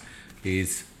speech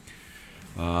is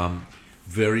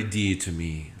very dear to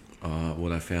me.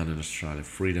 What I found in Australia,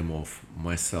 freedom of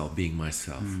myself, being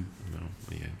myself.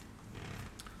 Yeah.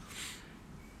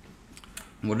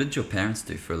 What did your parents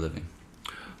do for a living?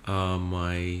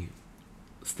 My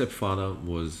stepfather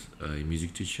was a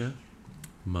music teacher.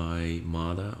 My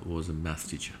mother was a math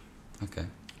teacher. Okay.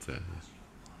 So,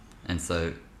 And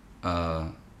so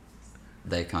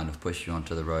they kind of pushed you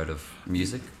onto the road of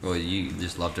music, or you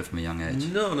just loved it from a young age?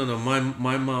 No.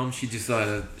 My mom, she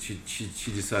decided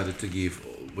to give.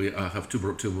 I have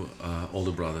two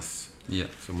older brothers. Yeah.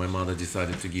 So my mother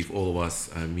decided to give all of us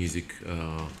music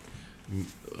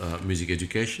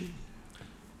education,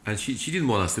 and she didn't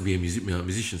want us to be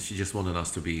musicians. She just wanted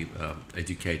us to be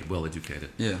well educated.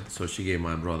 Yeah. So she gave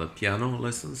my brother piano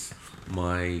lessons.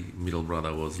 My middle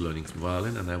brother was learning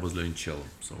violin, and I was learning cello.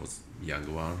 So I was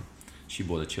younger one. She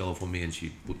bought a cello for me, and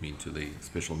she put me into the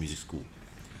special music school.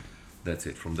 That's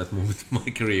it. From that moment, my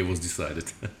career was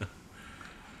decided.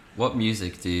 What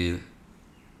music do you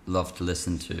love to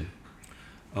listen to?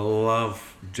 I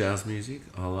love jazz music.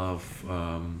 I love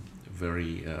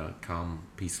very calm,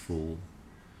 peaceful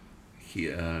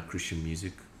Christian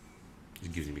music.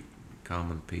 It gives me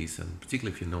calm and peace, and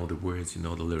particularly if you know the words, you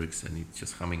know the lyrics, and it's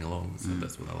just humming along. So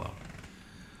that's what I love.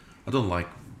 I don't like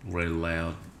very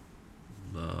loud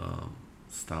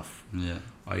stuff. Yeah.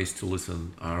 I used to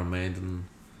listen Iron Maiden,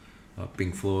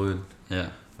 Pink Floyd, Yeah.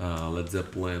 Led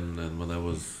Zeppelin, and when I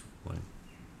was like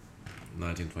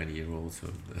 19, 20 year old, so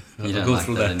You don't go like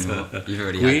through that that. anymore. You've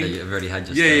already had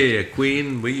your Yeah, stage. yeah, yeah.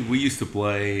 Queen. We used to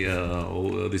play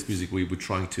all this music. We were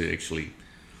trying to actually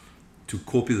to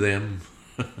copy them.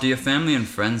 Do your family and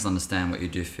friends understand what you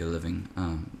do for a living?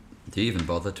 Do you even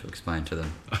bother to explain to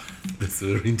them? That's a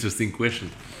very interesting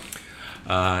question.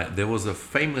 There was a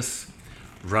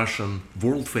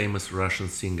world famous Russian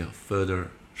singer, Fyodor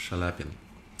Shalapin,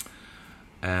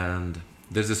 and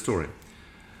there's a story.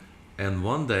 And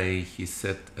one day he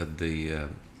sat at the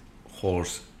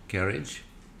horse carriage,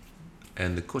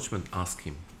 and the coachman asked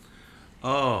him,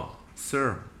 "Oh,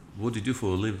 sir, what do you do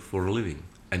for a living?"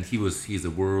 and he's a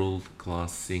world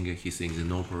class singer. He sings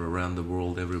in opera around the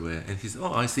world, everywhere. And he said,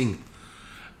 "Oh, I sing."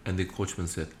 And the coachman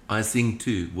said, "I sing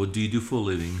too. What do you do for a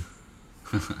living?"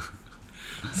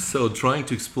 So trying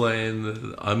to explain,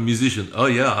 I'm a musician. Oh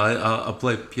yeah, I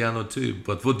play piano too.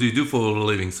 But what do you do for a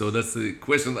living? So that's the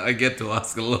question I get to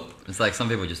ask a lot. It's like some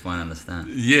people just won't understand.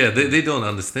 Yeah, they don't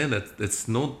understand that it's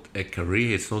not a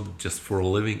career. It's not just for a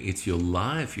living. It's your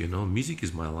life. Music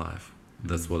is my life.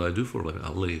 That's what I do for a living.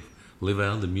 I live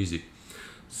out the music.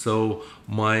 So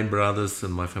my brothers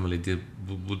and my family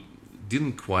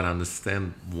didn't quite understand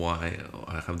why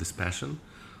I have this passion.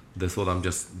 They thought I'm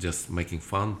just making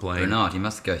fun, playing. Bernard, you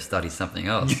must go study something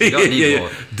else. You don't need more.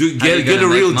 Get a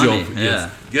real money? job. Yeah.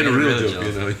 Yes. Get a real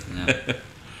job. Yeah.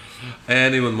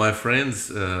 And even my friends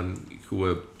who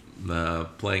were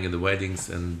playing in the weddings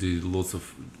and do lots of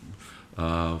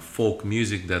folk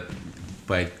music that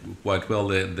played quite well,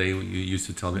 they used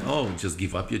to tell me, "Oh, just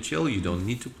give up your cello. You don't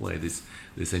need to play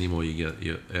this anymore.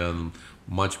 You earn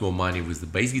much more money with the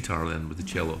bass guitar than with the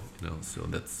cello." So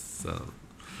that's.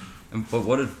 But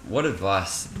what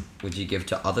advice would you give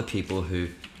to other people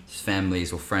whose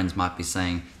families or friends might be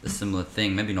saying the similar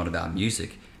thing? Maybe not about music.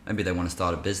 Maybe they want to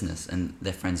start a business, and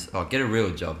their friends, get a real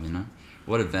job.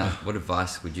 What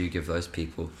advice would you give those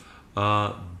people?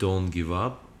 Don't give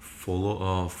up.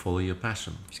 Follow your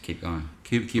passion. Just keep going.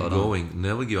 Keep going.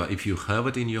 Never give up. If you have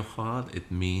it in your heart, it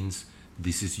means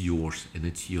this is yours and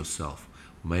it's yourself.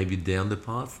 Maybe down the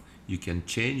path you can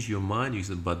change your mind. You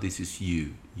said, but this is you.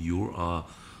 You are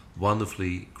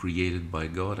wonderfully created by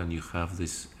God, and you have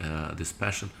this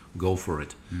passion. Go for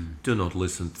it. Do not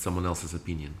listen to someone else's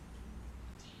opinion.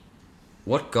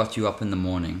 What got you up in the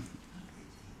morning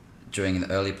during the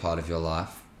early part of your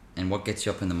life, and what gets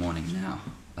you up in the morning now?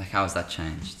 Like, how has that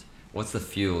changed? What's the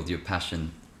fuel, your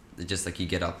passion? Just like you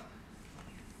get up.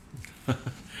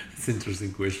 It's an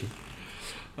interesting question.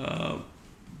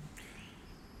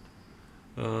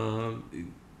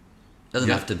 Doesn't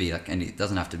have to be it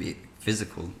doesn't have to be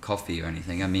physical coffee or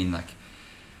anything. I mean, like,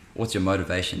 what's your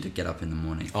motivation to get up in the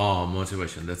morning? Oh,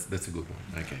 motivation. That's a good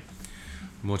one. Okay,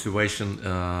 motivation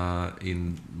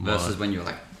versus when you were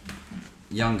like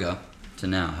younger to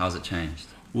now. How's it changed?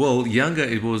 Well, younger,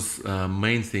 it was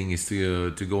main thing is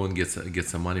to go and get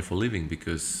some money for living,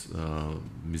 because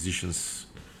musicians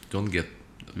don't get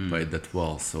paid that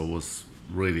well. So it was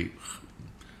really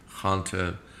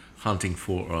hunting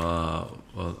for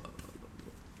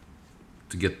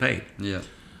to get paid. Yeah.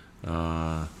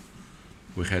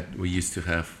 We used to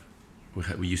have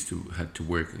to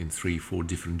work in 3-4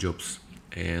 different jobs,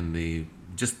 and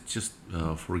just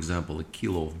for example, a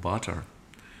kilo of butter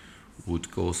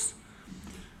would cost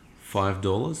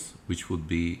 $5, which would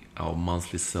be our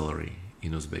monthly salary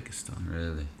in Uzbekistan.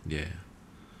 Really? Yeah.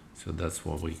 So that's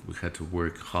why we had to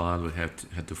work hard. We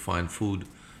had to find food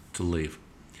to live.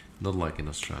 Not like in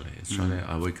Australia. In Australia,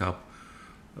 I wake up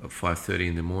 5:30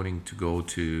 in the morning to go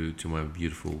to my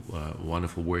beautiful,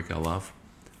 wonderful work I love,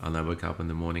 and I wake up in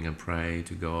the morning and pray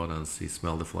to God and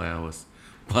smell the flowers.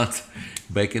 But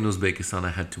back in Uzbekistan, I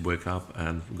had to wake up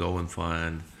and go and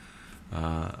find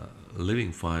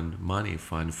living, find money,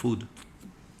 find food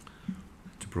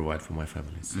to provide for my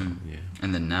family. So yeah.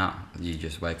 And then now you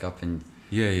just wake up and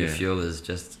your fuel is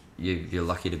just you're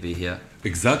lucky to be here.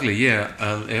 Exactly, yeah.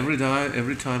 And every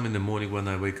time in the morning when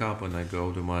I wake up and I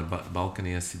go to my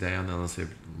balcony, I sit down and I say,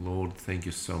 "Lord, thank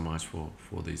you so much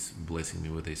for this, blessing me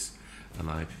with this." And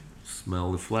I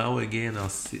smell the flower again. I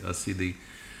see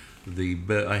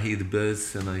I hear the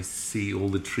birds, and I see all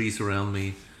the trees around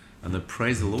me, and I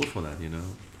praise the Lord for that.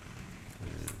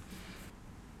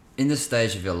 In this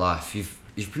stage of your life,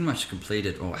 you've pretty much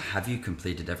completed, or have you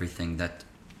completed everything that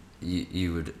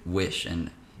you would wish? And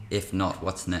if not,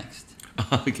 what's next?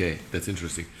 Okay, that's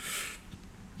interesting.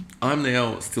 I'm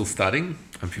now still studying.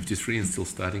 I'm 53 and still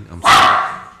studying.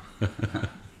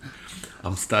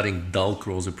 I'm studying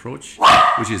Dalcroze approach,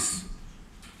 which is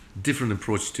different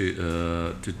approach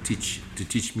to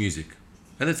teach music,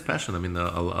 and it's passion. I mean,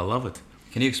 I love it.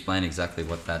 Can you explain exactly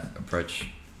what that approach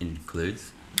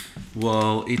includes?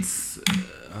 Well, it's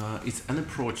an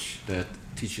approach that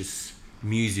teaches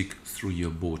music through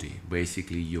your body.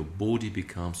 Basically, your body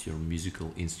becomes your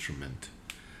musical instrument,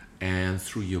 and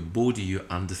through your body you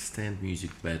understand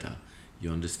music better.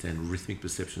 You understand rhythmic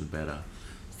perceptions better.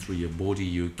 Through your body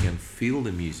you can feel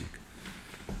the music.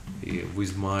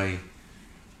 With my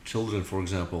children, for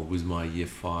example, with my year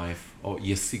 5 or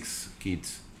year 6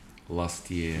 kids last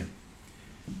year,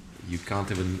 you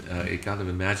can't even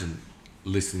imagine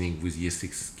listening with year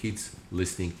 6 kids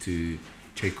listening to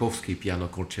Tchaikovsky piano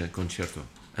concerto,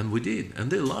 and we did, and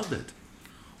they loved it.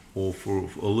 Or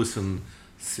listen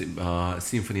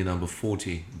Symphony Number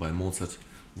 40 by Mozart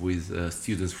with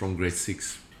students from grade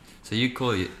 6. So you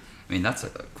call it, I mean, that's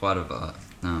quite of a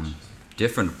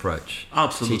different approach.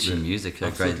 Absolutely. Teaching music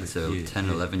to grade 10,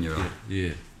 11-year-old.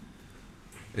 Yeah.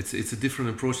 It's a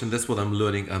different approach, and that's what I'm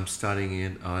learning. I'm studying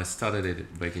it. I started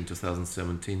it back in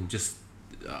 2017.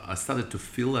 I started to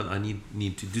feel that I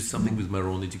need to do something with my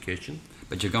own education.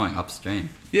 But you're going upstream.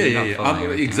 Yeah.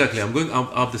 Exactly. I'm going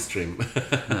up the stream.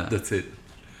 Yeah. That's it.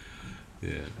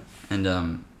 Yeah.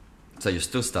 And so you're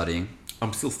still studying.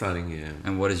 I'm still studying, yeah.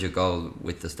 And what is your goal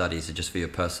with the studies? Is it just for your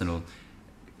personal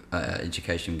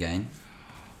education gain?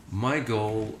 My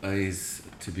goal is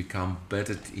to become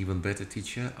even better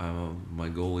teacher. My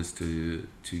goal is to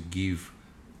give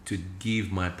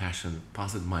my passion,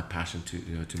 pass it my passion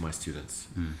to my students,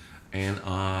 and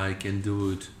I can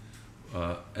do it.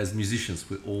 As musicians,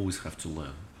 we always have to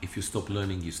learn. If you stop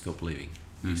learning, you stop living.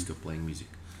 You stop playing music.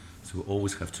 So we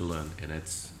always have to learn, and a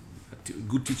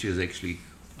good teacher is actually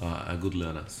a good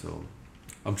learner. So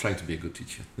I'm trying to be a good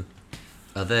teacher.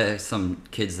 Are there some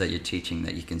kids that you're teaching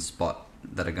that you can spot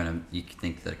that are you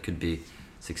think that could be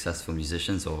successful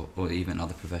musicians or even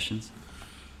other professions?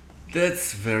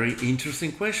 That's a very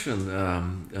interesting question.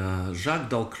 Jacques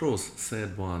Dalcroze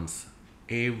said once,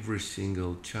 every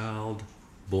single child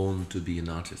born to be an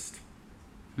artist.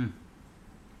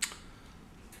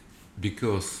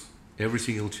 Because every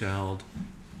single child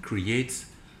creates,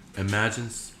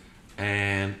 imagines,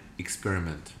 and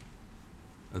experiment.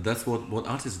 That's what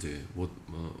artists do.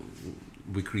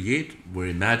 We create, we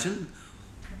imagine,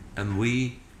 and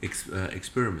we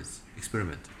experiment.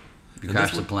 We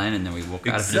crash the plan and then we walk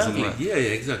out. Exactly. Yeah,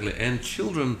 exactly. And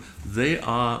children, they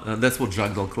are. That's what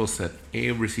Jacques Dalcroze said.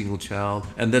 Every single child,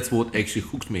 and that's what actually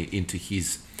hooked me into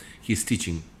his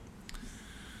teaching.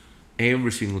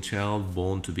 Every single child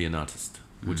born to be an artist.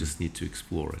 We just need to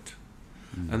explore it.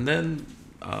 And then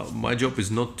my job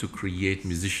is not to create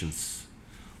musicians.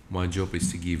 My job is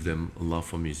to give them a love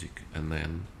for music, and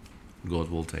then God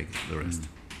will take the rest.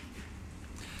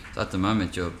 So at the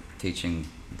moment, you're teaching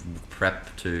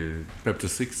prep to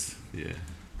 6. Yeah.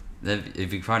 It'd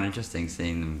be quite interesting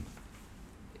seeing them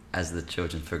as the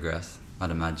children progress,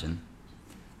 I'd imagine.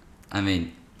 I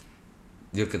mean,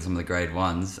 you look at some of the grade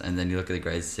 1s, and then you look at the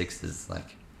grade 6s,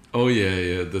 like. Oh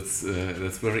yeah. That's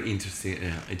very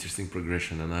interesting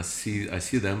progression, and I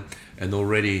see them, and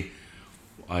already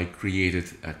I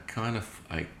created a kind of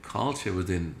a culture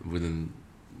within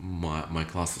my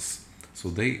classes, so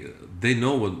they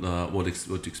know what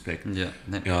to expect.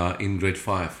 Yeah. In grade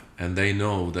 5, and they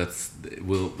know there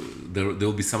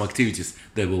will be some activities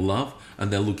they will love,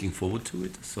 and they're looking forward to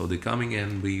it. So they're coming,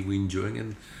 and we enjoying,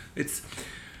 and it's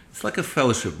like a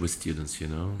fellowship with students, you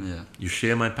know. Yeah. You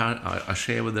share I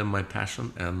share with them my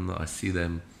passion, and I see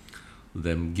them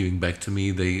giving back to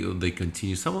me. They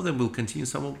continue. Some of them will continue,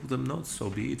 some of them not. So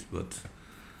be it. But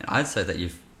I'd say that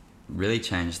you've really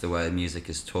changed the way music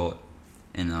is taught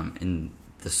in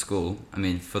the school. I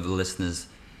mean, for the listeners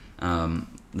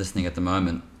listening at the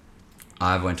moment,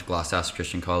 I went to Glasshouse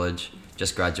Christian College,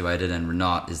 just graduated, and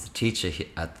Renat is the teacher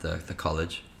at the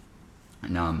college.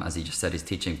 And as he just said, he's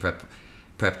teaching prep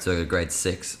to grade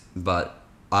 6, but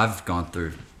I've gone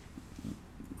through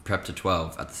prep to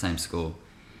 12 at the same school,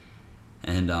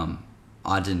 and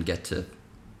I didn't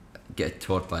get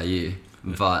taught by you,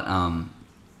 but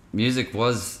music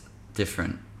was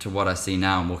different to what I see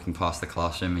now. I'm walking past the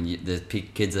classroom, and the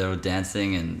kids are all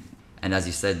dancing, and as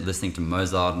you said, listening to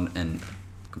Mozart, and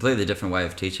completely different way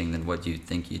of teaching than what you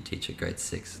think you'd teach at grade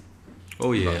 6.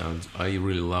 Oh yeah, I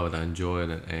really love it. I enjoy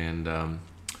it, and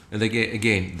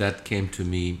again, that came to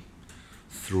me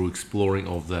through exploring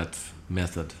of that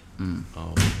method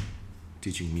of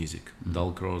teaching music.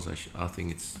 Dalcroze, I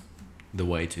think it's the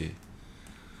way to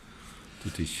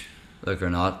teach. Look,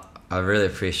 Renat, I really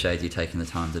appreciate you taking the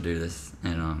time to do this,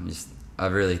 and I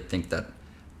really think that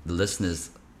the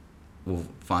listeners will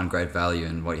find great value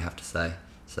in what you have to say.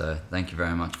 So thank you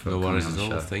very much for coming on the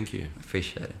show. Thank you.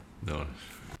 Appreciate it. No.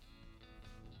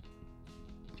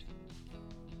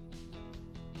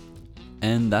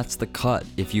 And that's the cut.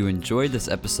 If you enjoyed this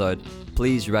episode,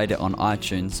 please rate it on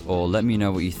iTunes or let me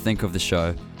know what you think of the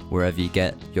show wherever you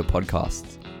get your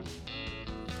podcasts.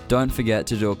 Don't forget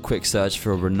to do a quick search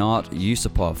for Renat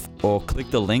Yusupov or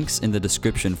click the links in the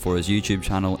description for his YouTube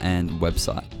channel and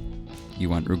website. You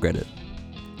won't regret it.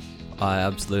 I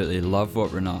absolutely love what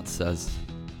Renat says.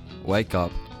 Wake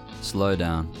up, slow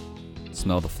down,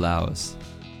 smell the flowers.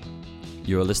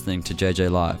 You are listening to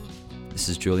JJ Live. This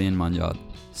is Julian Munyard,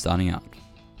 signing out.